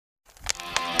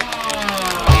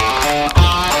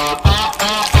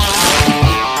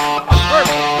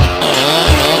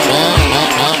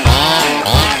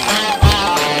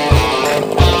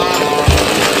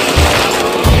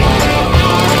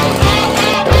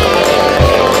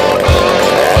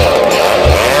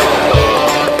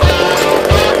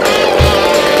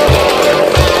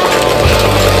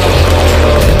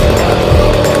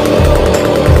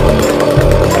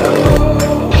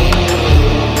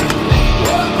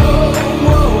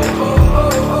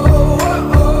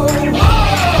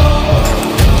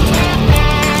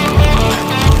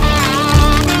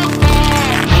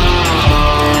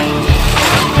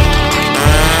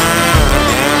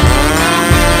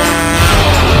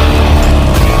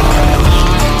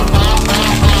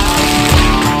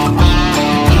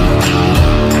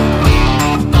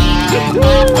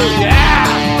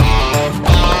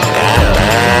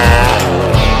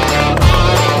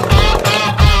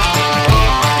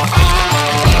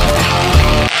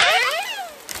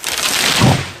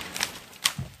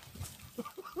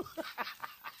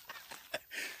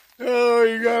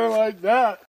like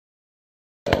that.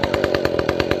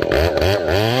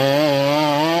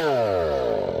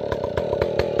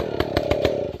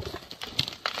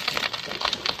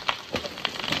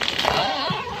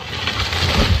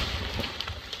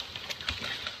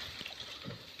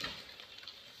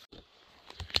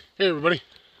 Hey everybody,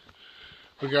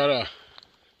 we got a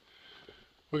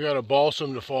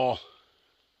balsam to fall.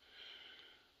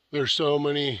 There's so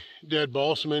many dead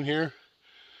balsam in here.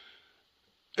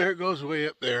 There it goes way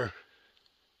up there.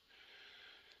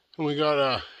 And we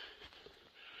got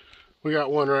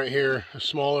one right here, a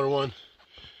smaller one.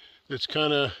 It's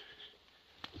kind of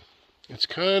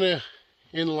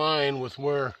in line with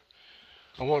where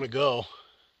I want to go.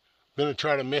 I'm gonna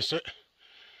try to miss it.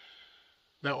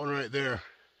 That one right there.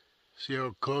 See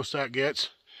how close that gets?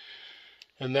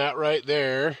 And that right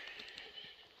there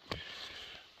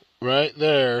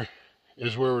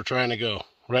is where we're trying to go.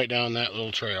 Right down that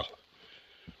little trail.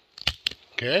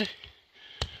 Okay?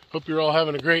 Hope you're all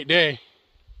having a great day.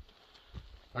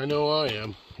 I know I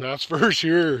am. That's for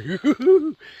sure.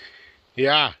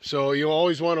 Yeah, so you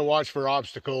always want to watch for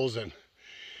obstacles, and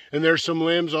there's some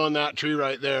limbs on that tree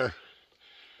right there,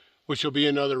 which will be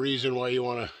another reason why you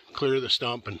want to clear the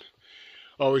stump and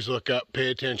always look up, pay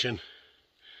attention.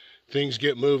 Things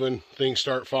get moving, things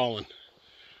start falling.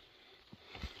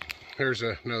 Here's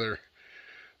another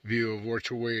view of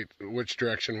which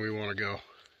direction we want to go.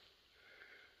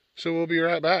 So we'll be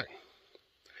right back.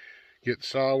 Get the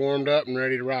saw warmed up and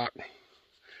ready to rock.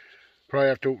 Probably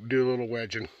have to do a little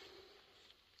wedging.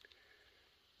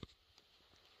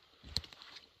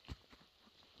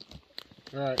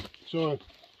 Alright, so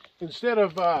instead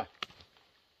of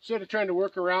trying to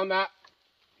work around that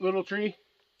little tree,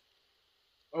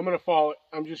 I'm going to fall it.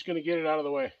 I'm just going to get it out of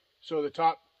the way so the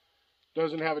top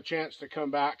doesn't have a chance to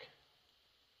come back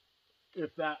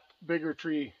if that bigger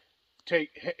tree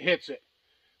hits it.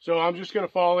 So I'm just going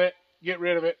to fall it, get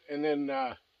rid of it, and then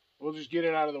we'll just get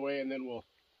it out of the way, and then we'll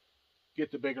get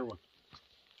the bigger one.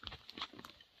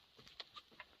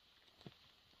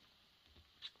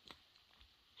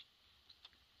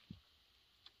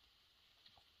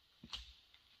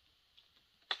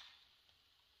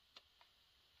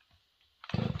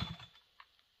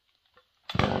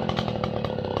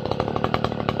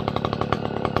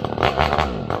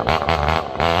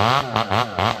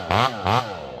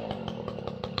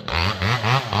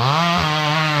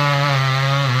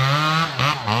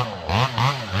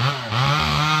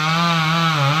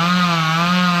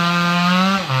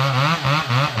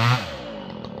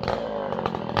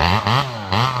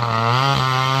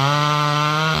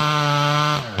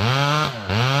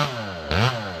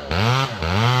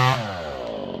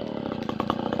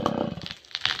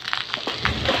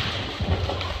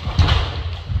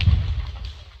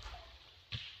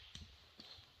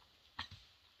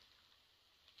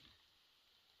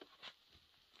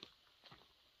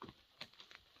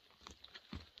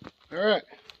 Alright,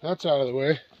 that's out of the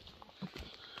way.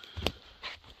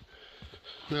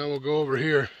 Now we'll go over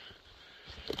here.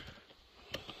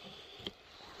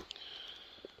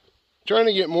 Trying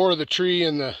to get more of the tree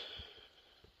in the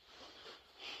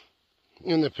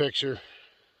picture.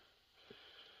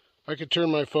 I could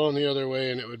turn my phone the other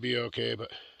way and it would be okay, but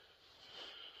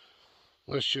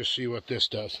let's just see what this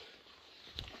does.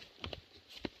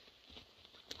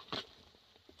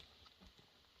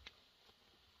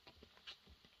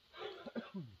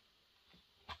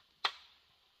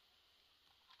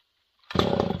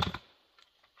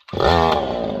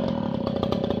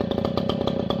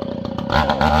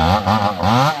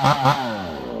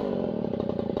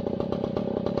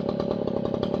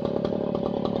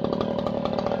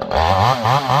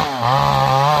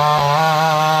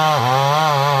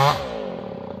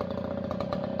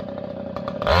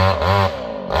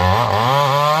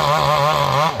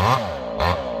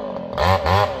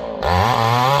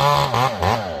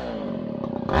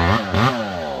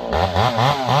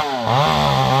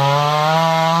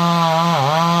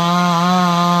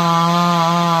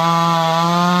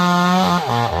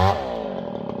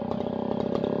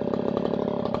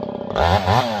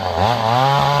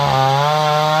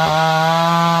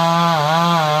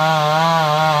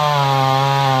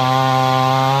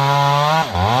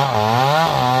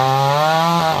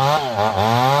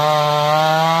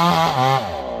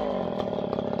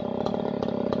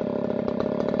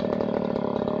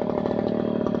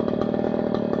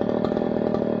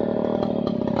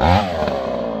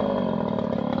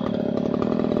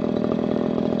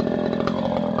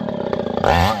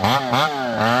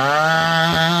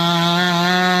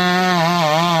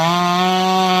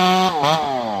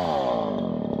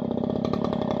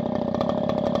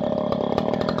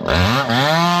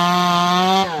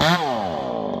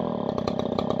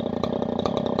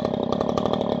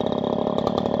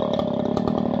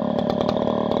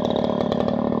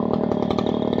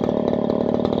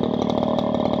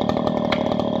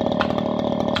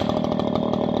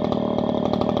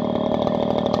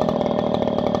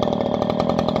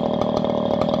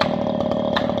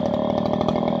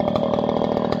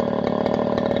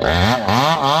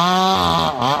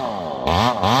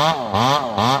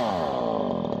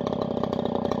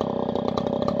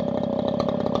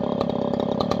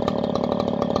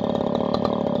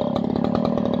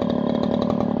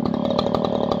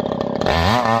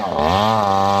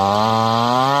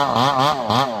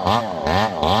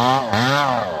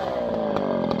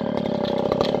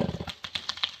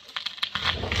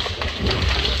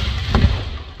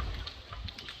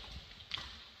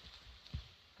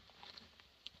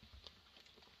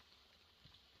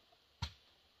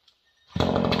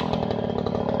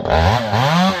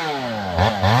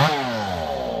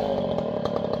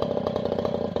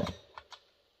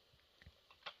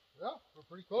 Well, we're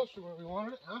pretty close to where we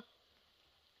wanted it, huh?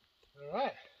 All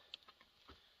right.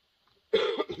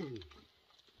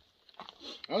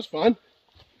 That was fun.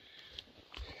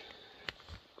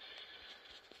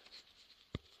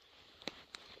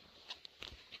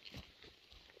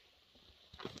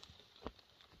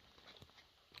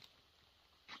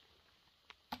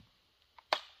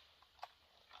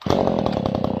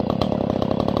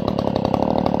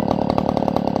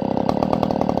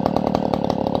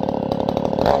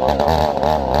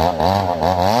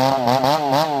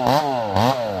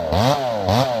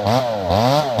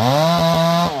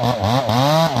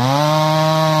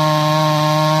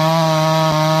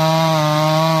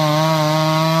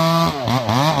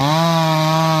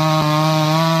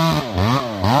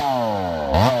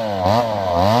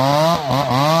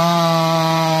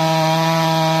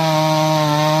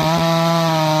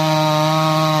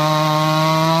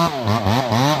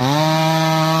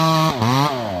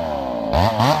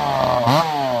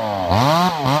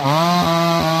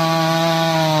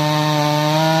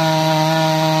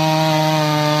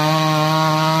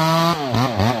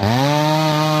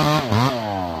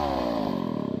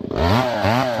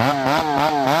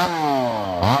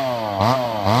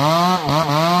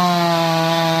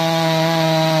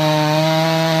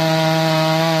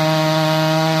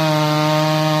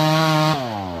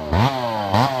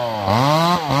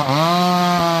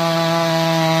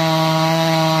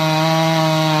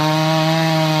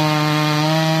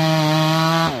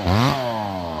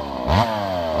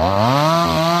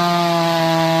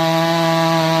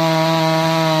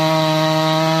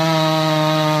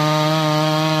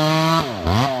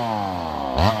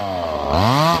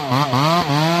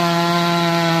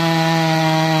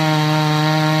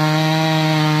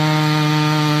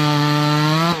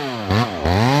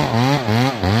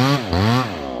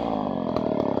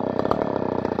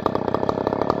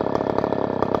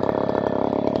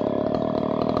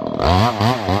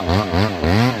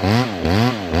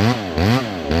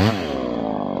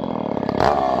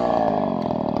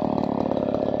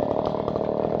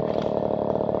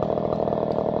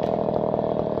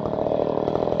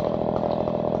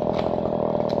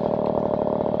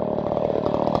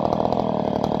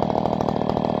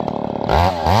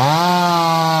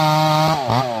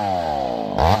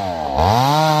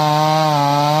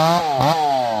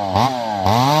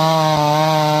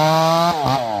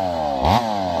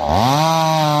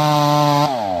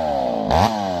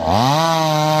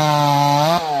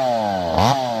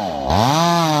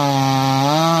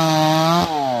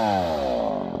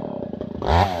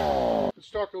 Let's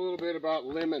talk a little bit about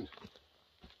limbing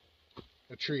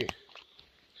a tree.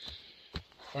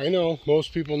 I know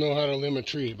most people know how to limb a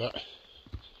tree, but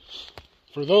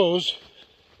for those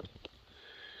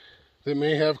that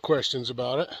may have questions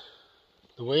about it,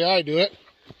 the way I do it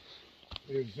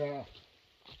is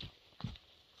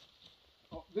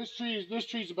this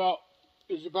tree's about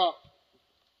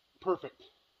perfect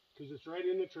because it's right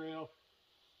in the trail,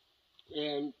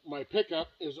 and my pickup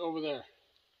is over there.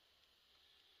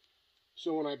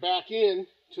 So when I back in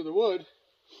to the wood,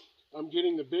 I'm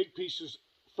getting the big pieces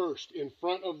first in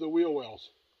front of the wheel wells.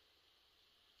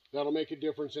 That'll make a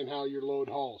difference in how your load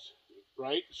hauls,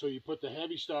 right? So you put the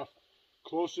heavy stuff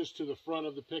closest to the front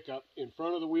of the pickup, in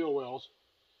front of the wheel wells,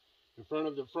 in front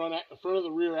of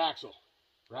the rear axle,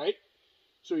 right?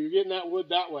 So you're getting that wood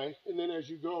that way, and then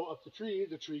as you go up the tree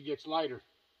gets lighter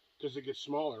because it gets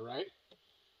smaller, right?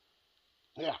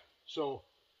 Yeah. So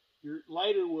your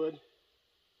lighter wood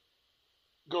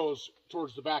goes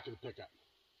towards the back of the pickup.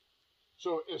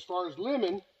 So as far as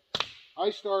limbing, I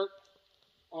start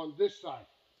on this side.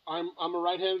 I'm a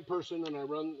right-handed person, and I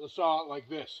run the saw like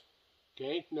this.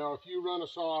 Okay, now if you run a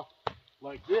saw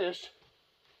like this,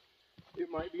 it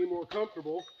might be more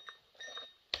comfortable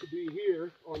to be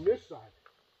here on this side.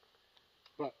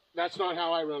 But that's not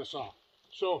how I run a saw.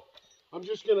 So I'm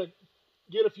just gonna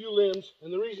get a few limbs,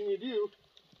 and the reason you do,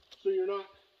 so you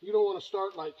don't want to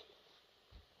start like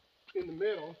in the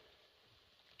middle,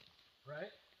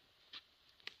 right?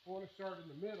 I want to start in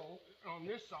the middle on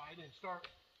this side and start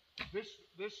this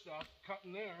stuff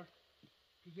cutting there,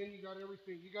 because then you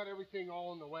got everything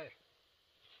all in the way.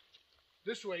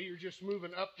 This way you're just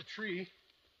moving up the tree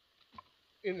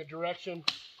in the direction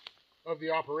of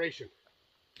the operation.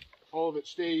 All of it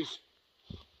stays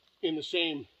in the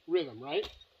same rhythm, right?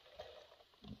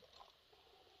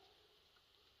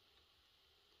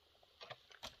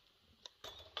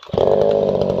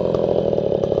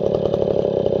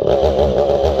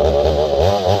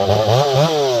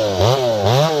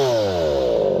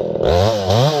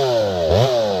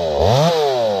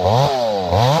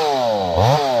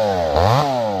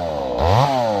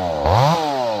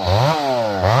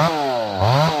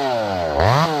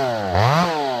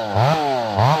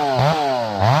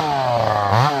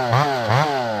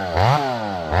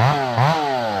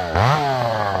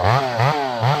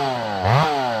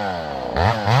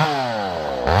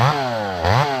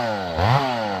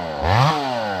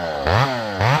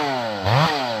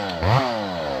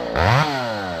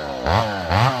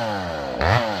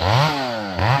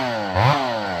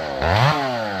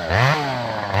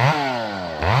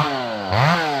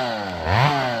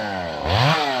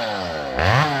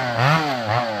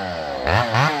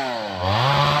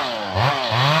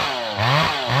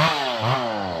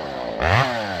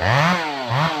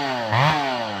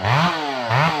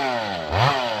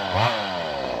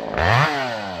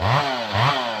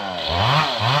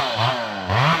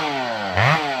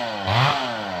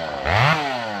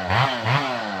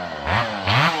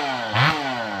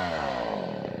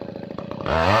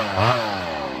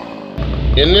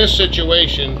 In this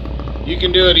situation, you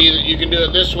can do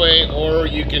it this way, or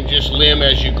you can just limb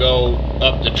as you go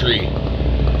up the tree.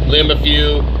 Limb a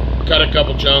few, cut a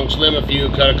couple chunks, limb a few,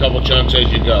 cut a couple chunks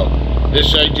as you go.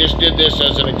 I just did this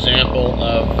as an example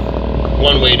of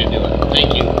one way to do it.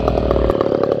 Thank you.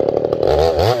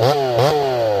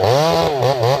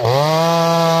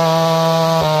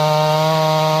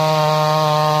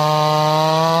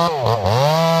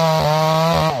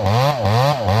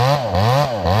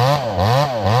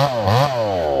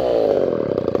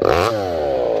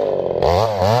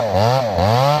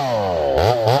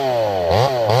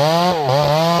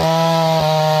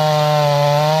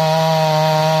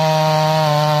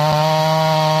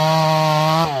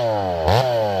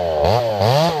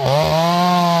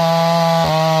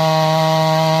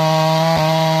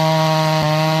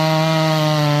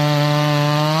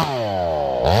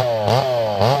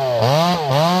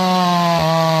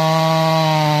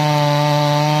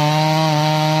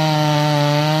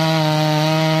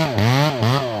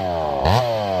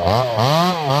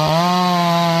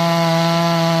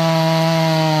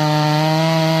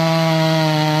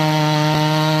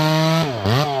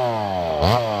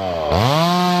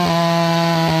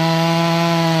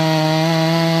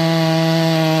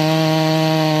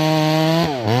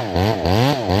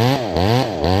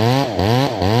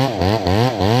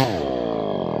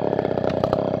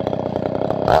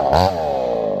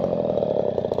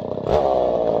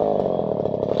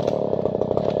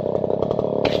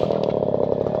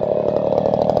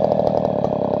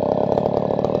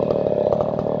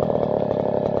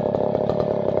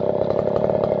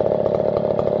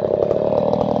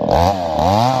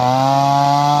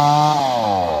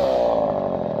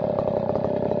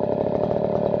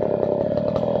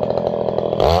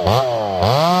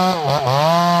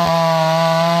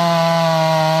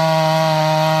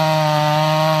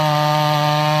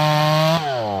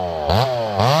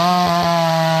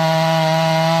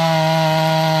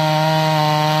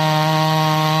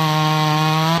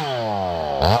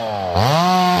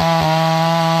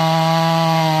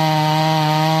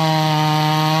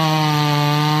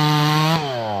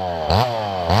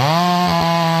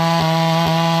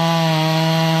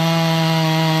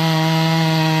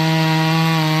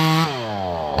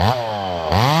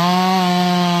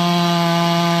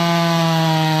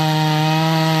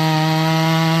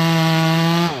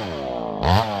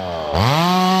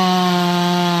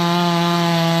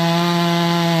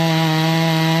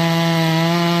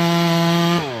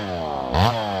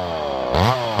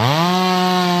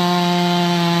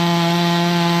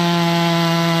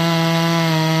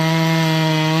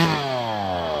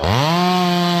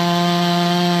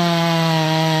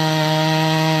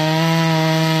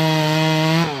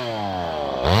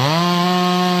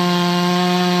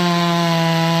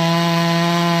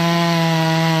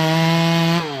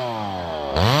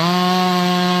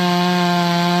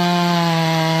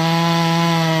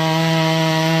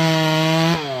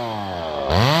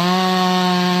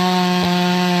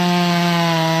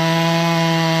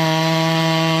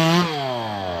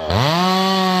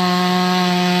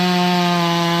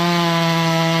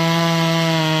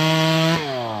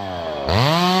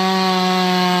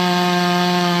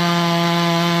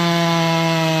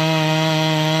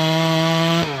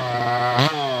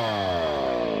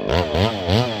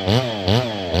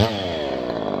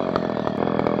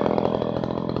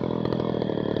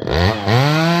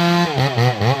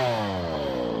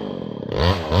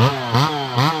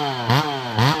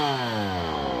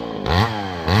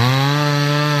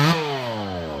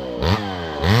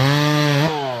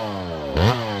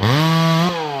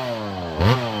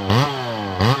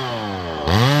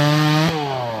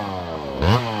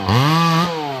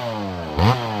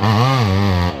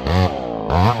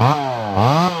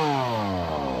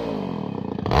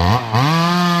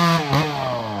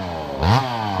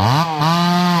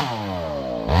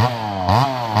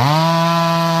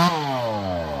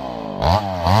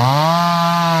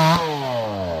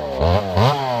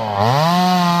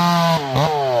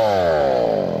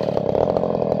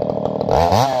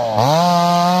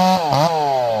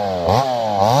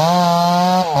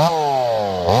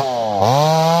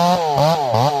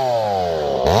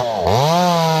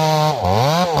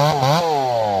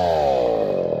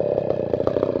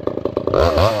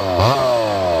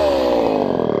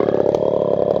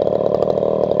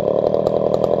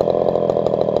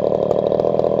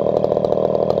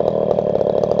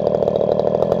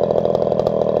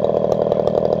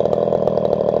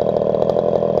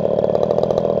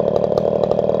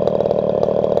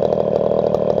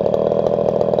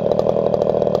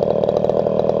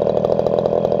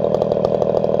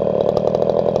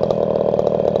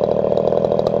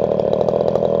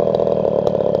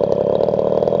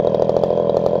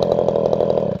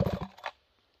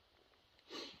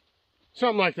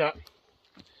 Something like that.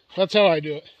 That's how I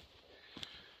do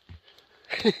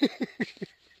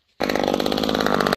it.